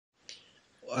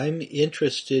I'm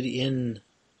interested in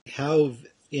how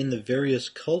in the various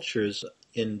cultures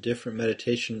in different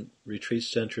meditation retreat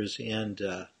centers and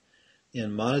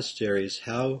in monasteries,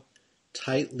 how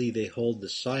tightly they hold the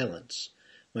silence.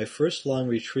 My first long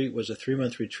retreat was a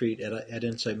 3-month retreat at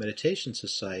Insight Meditation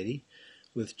Society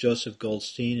with Joseph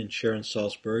Goldstein and Sharon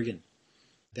Salzberg and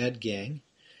that gang.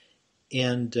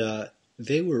 And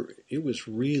it was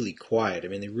really quiet. I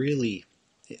mean, they really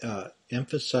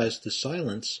emphasized the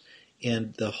silence.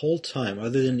 And the whole time,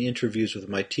 other than interviews with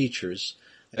my teachers,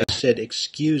 I said,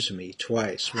 "Excuse me,"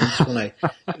 twice. Once when I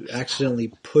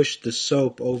accidentally pushed the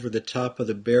soap over the top of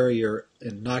the barrier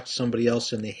and knocked somebody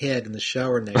else in the head in the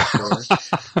shower next door.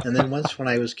 And then once when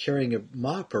I was carrying a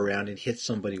mop around and hit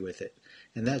somebody with it.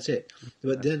 And that's it.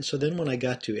 But then when I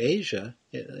got to Asia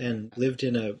and lived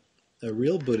in a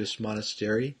real Buddhist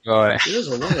monastery, Right. there was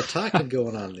a lot of talking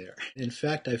going on there. In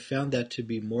fact, I found that to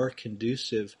be more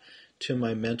conducive to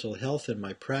my mental health and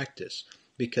my practice,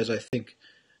 because I think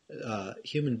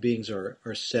human beings are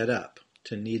set up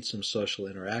to need some social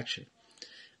interaction.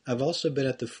 I've also been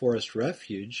at the Forest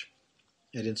Refuge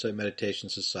at Insight Meditation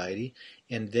Society,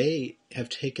 and they have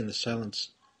taken the silence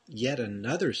yet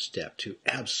another step to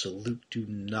absolute do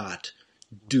not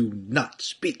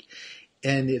speak.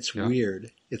 And it's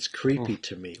weird. It's creepy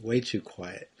to me. Way too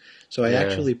quiet. So I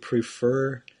actually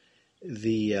prefer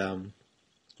the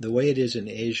way it is in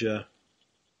Asia.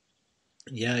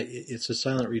 Yeah, it's a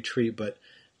silent retreat,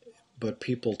 but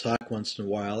people talk once in a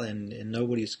while, and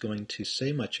nobody's going to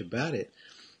say much about it.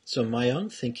 So my own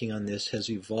thinking on this has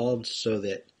evolved so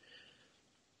that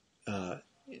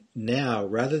now,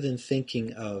 rather than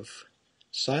thinking of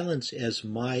silence as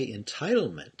my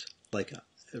entitlement, like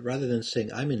rather than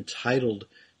saying I'm entitled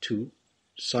to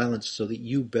silence so that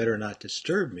you better not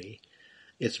disturb me,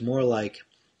 it's more like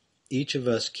each of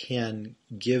us can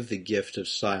give the gift of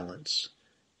silence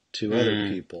to other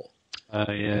people.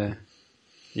 Oh, yeah.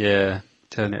 Yeah.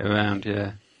 Turn it around,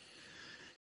 yeah.